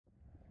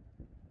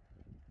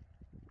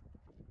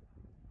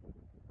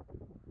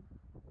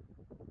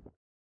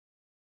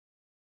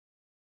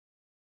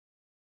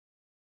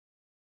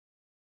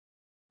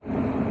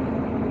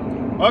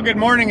Well, good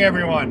morning,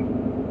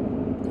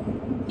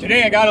 everyone.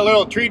 Today I got a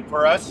little treat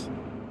for us.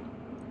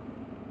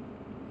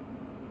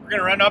 We're going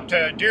to run up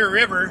to Deer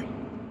River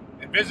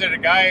and visit a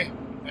guy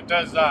that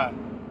does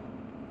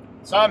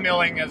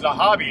sawmilling as a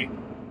hobby.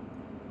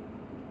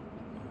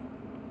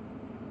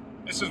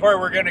 This is where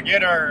we're going to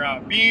get our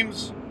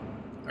beams,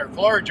 our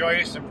floor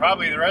joists, and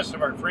probably the rest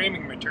of our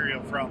framing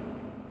material from.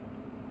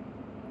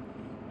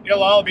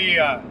 It'll all be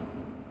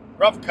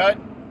rough cut,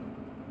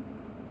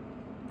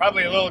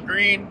 probably a little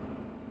green,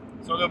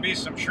 so there'll be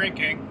some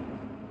shrinking.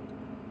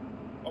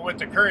 But with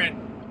the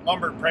current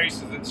lumber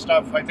prices and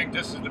stuff, I think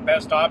this is the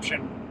best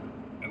option,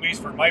 at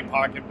least for my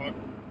pocketbook.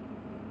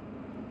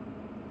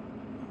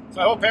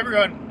 So I hope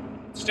everyone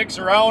sticks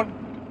around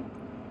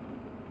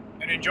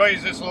and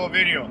enjoys this little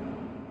video.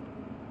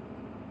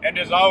 And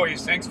as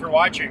always, thanks for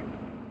watching.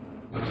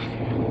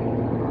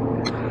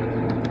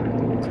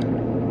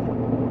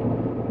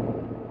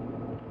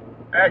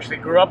 I actually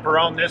grew up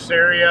around this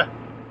area.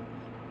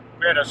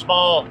 We had a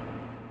small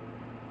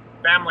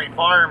family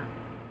farm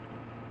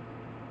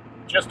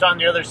just on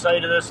the other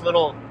side of this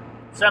little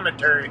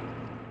cemetery.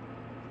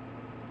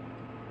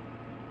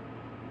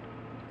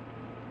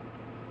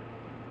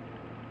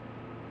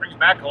 Brings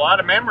back a lot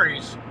of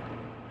memories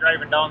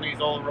driving down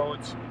these old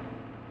roads.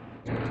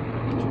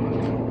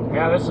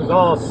 Yeah, this is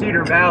all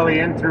Cedar Valley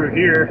in through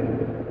here.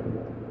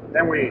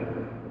 Then we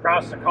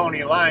cross the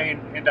county line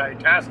into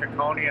Itasca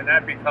County, and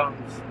that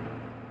becomes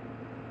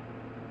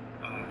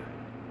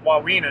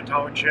Wawena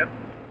Township.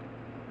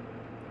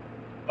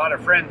 A lot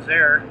of friends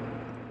there.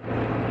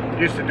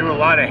 Used to do a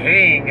lot of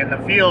haying in the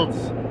fields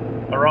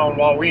around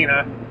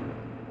Wawena,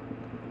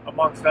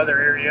 amongst other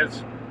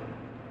areas.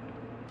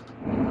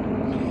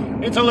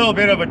 It's a little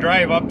bit of a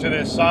drive up to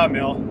this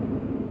sawmill.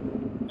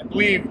 I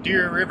believe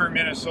Deer River,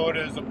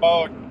 Minnesota is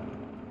about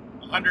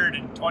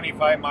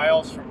 125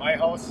 miles from my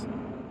house.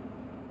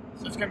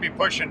 So it's going to be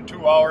pushing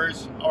 2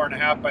 hours, hour and a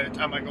half by the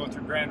time I go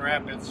through Grand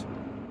Rapids.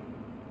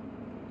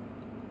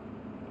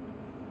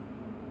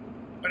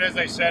 But as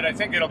I said, I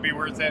think it'll be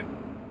worth it.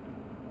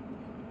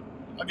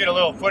 I'll get a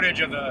little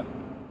footage of the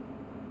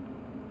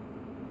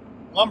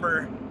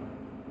lumber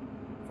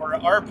for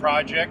our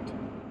project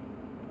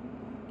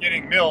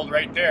getting milled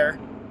right there.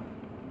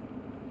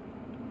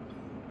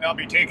 And I'll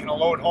be taking a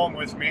load home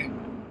with me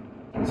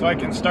so I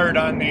can start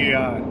on the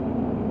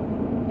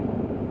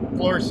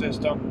floor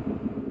system.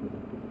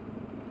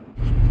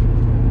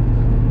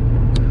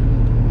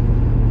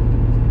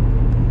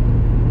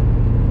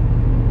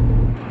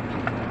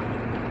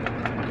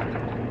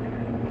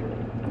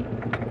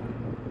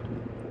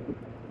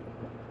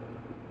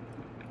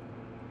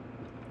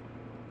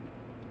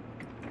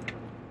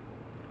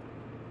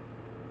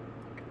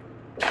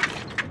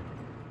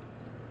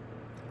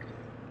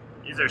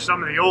 These are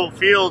some of the old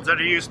fields that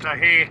I used to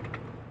hay.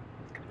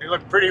 They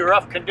look pretty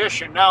rough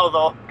condition now,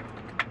 though.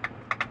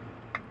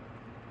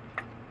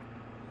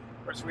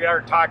 Of course, we are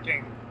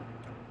talking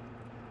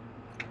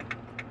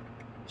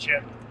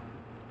shit,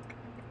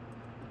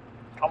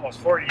 almost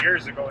 40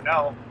 years ago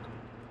now.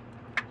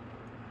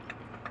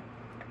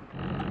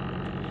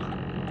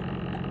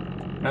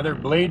 Another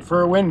blade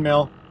for a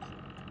windmill.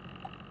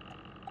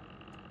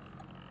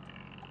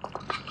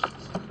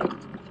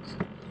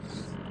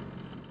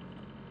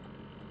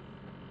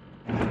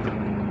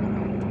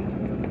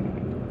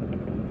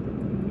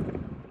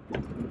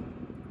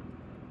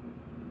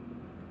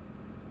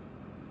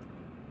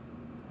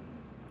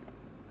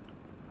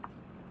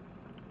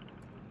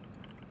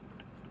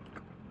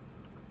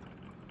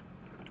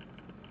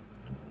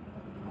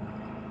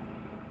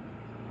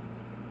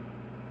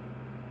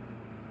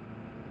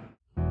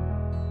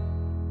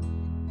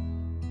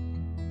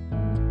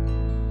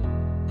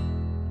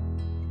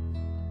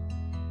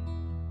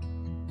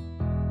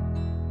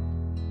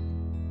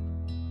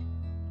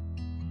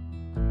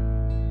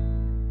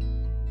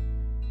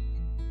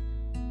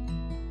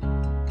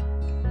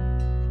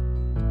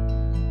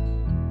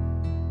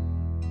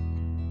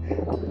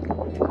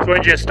 So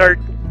when did you start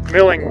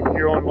milling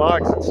your own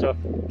logs and stuff?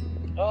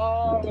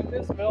 With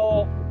this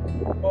mill,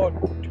 about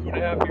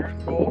 2.5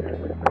 years ago.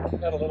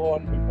 Had a little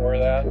one before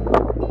that.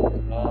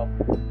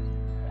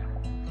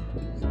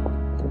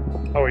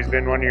 Always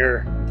been one of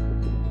your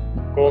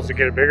goals to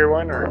get a bigger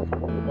one, or?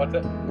 What's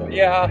it?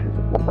 Yeah,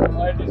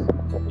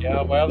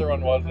 my other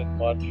one wasn't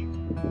much.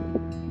 Just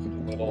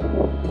a little,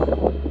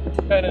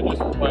 kind of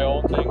just my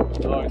own thing.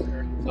 But now I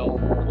started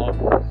selling more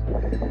lumber.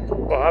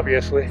 Well,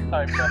 obviously.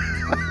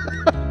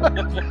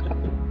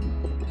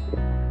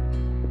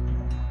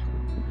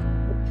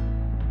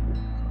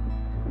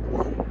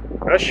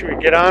 Well, should we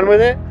get on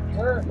with it?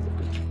 Sure.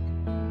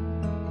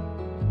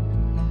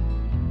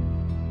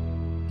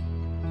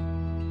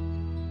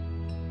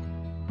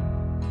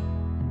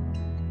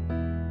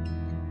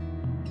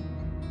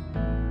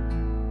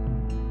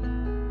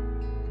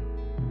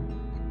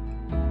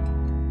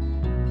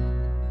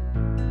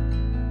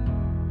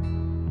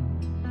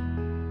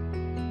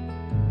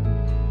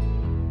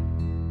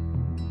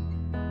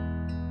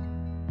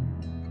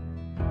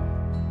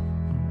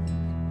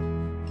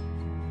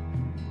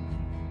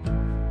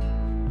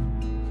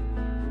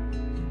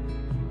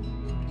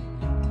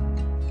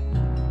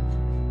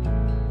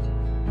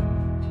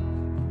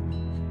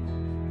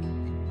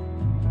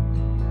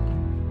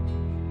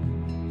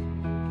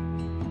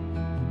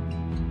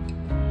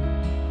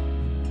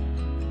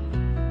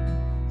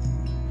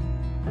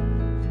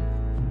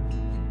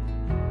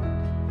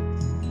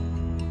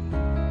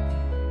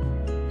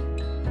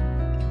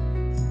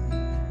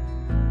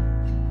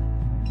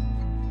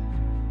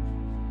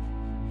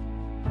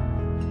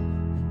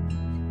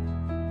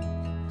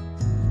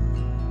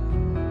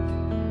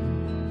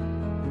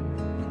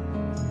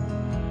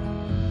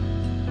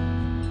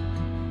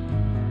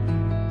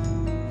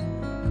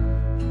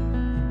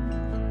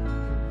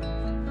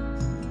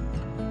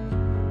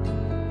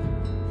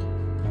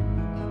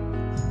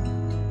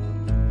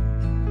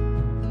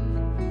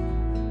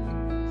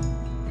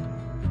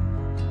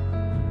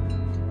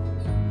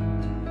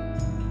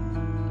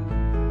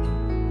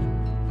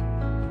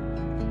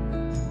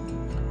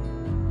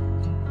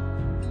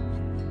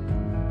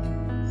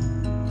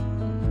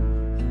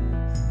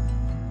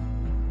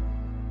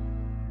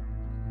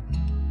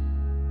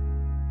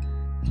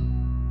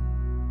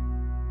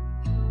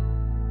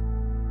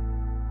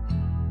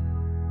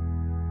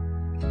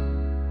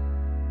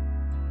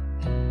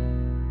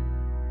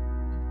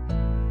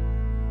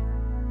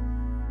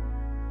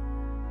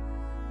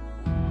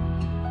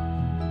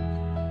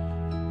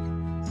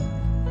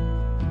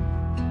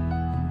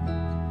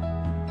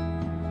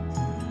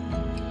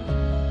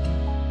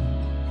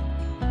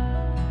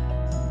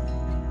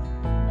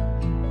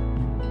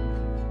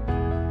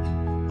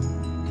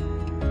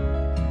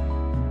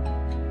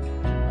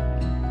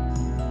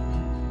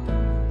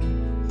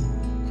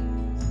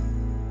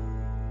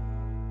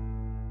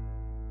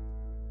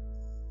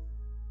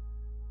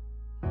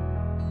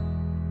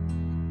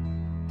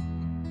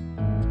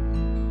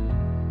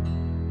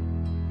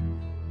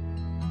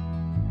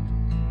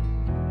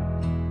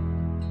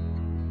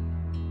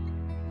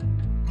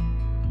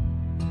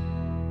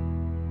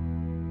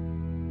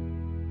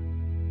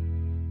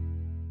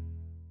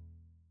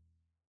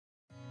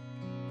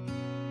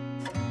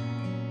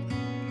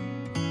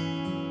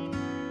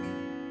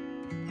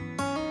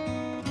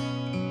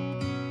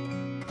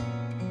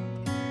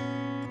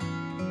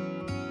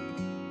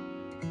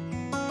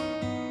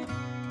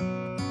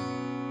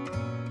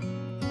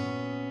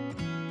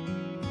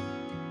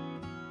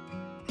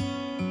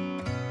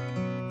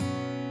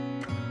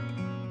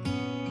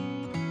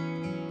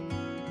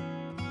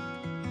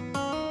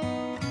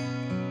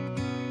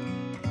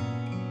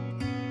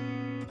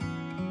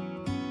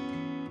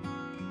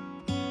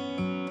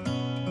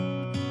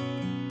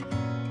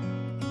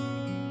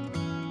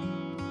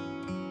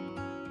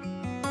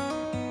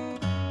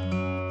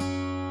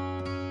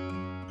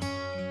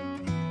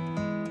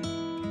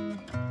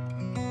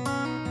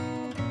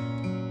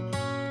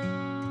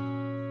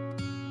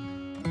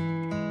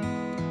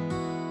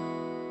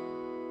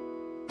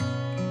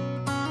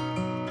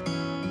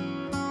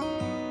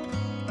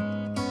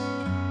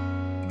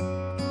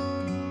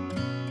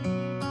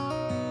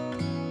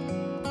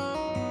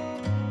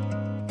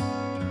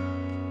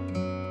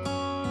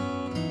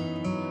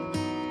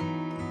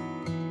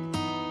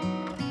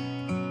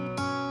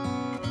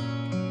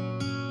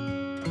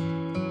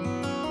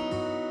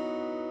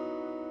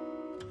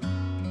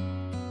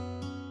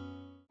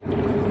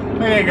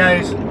 Hey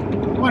guys,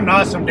 what an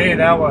awesome day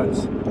that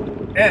was.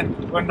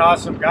 And what an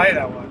awesome guy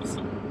that was.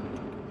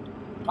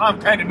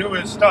 Tom kind of knew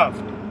his stuff.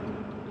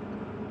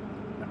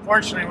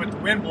 Unfortunately, with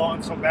the wind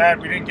blowing so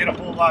bad, we didn't get a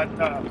whole lot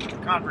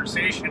of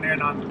conversation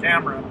in on the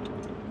camera.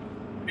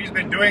 He's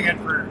been doing it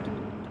for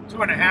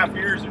 2.5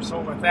 years or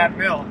so with that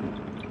mill.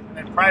 And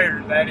then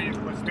prior to that, he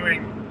was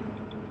doing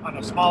on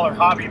a smaller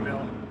hobby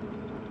mill.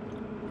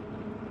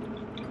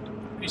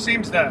 He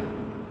seems to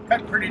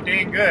cut pretty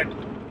dang good.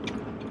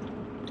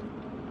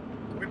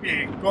 We'd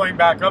be going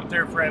back up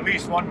there for at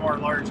least one more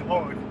large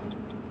load.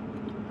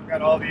 We've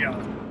got all the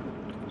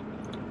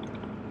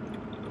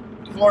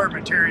floor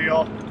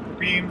material, the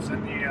beams,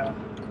 and the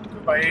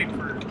 2x8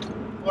 for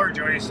floor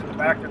joists in the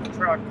back of the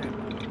truck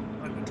and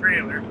on the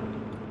trailer.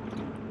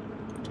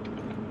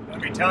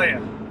 Let me tell you,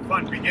 the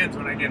fun begins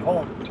when I get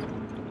home.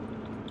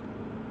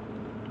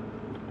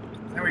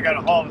 Then we got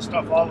to haul the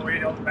stuff all the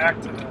way out back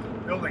to the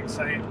building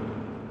site.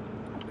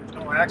 There's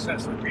no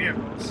access with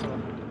vehicles,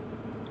 so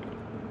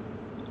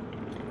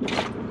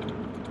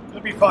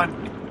it'll be fun.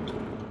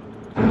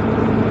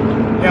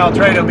 Yeah, I'll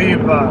try to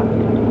leave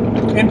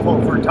info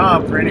for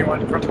Tom for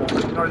anyone from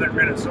the northern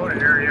Minnesota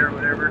area or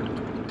whatever.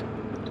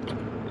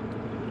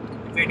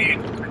 If they need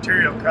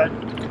material cut,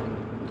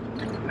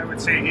 I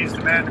would say he's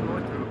the man to go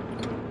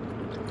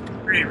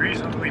to. Pretty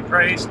reasonably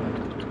priced.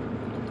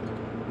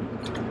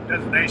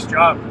 Does a nice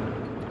job.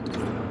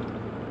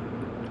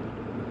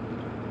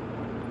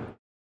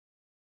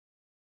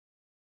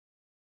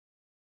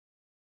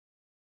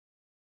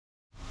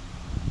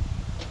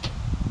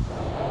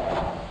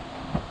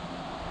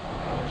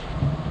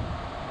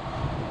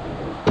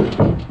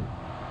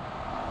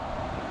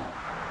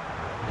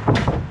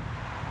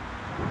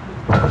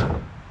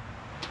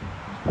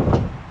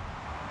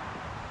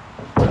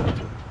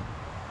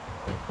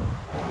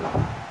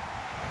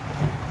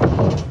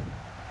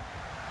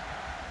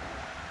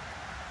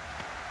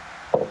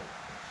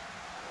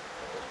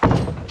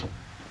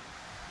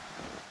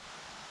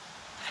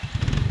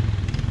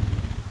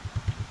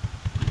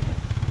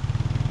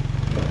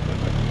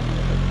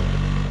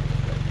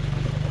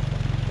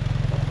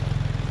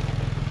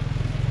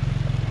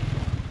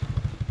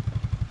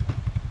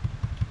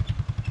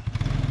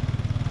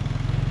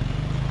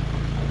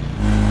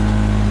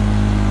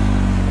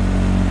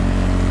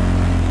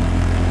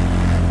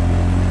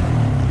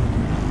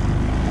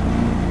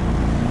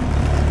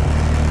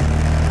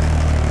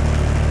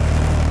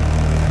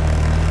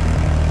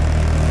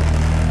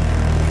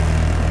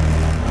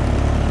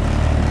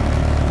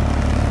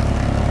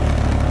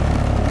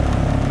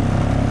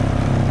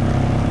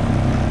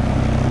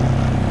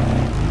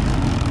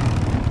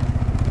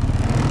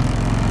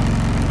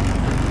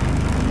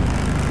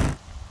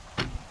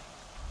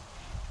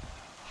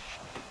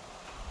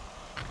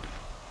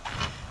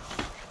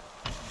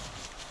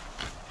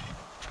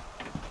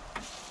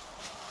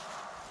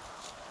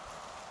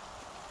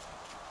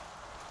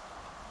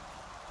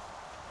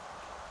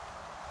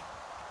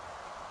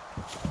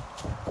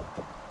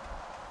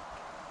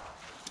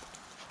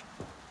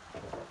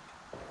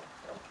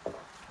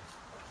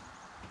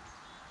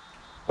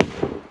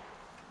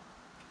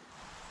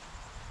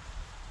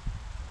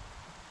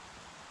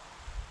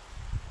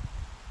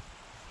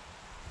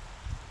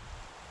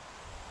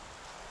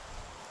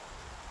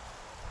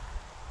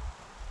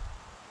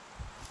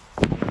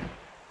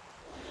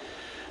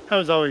 I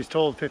was always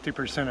told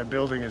 50% of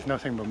building is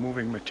nothing but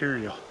moving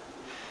material.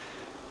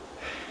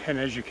 And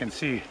as you can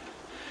see,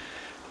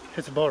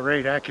 it's about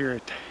right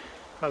accurate.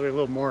 Probably a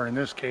little more in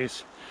this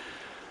case.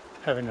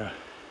 Having to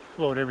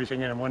load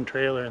everything in one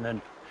trailer and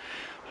then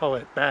haul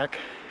it back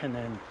and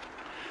then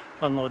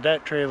unload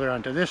that trailer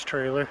onto this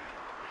trailer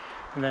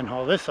and then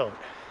haul this out.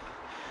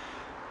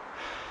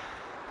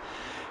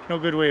 No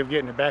good way of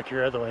getting it back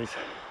here otherwise,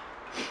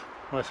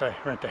 unless I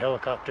rent a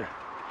helicopter.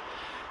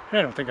 And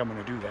I don't think I'm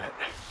going to do that.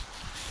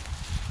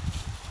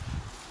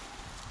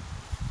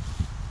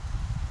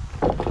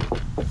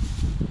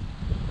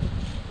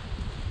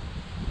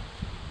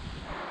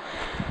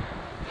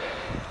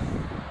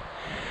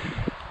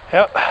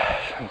 Yep,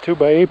 some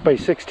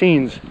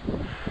 2x8x16s.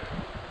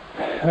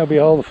 That'll be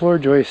all the floor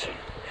joists.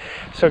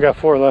 Still got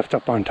 4 left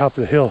up on top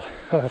of the hill.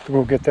 I'll have to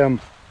go get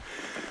them.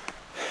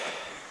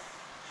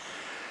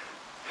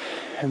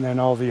 And then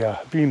all the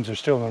beams are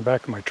still in the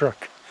back of my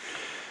truck.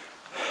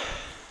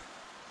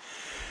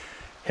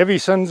 Heavy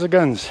sons of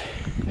guns.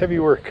 Heavy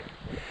work.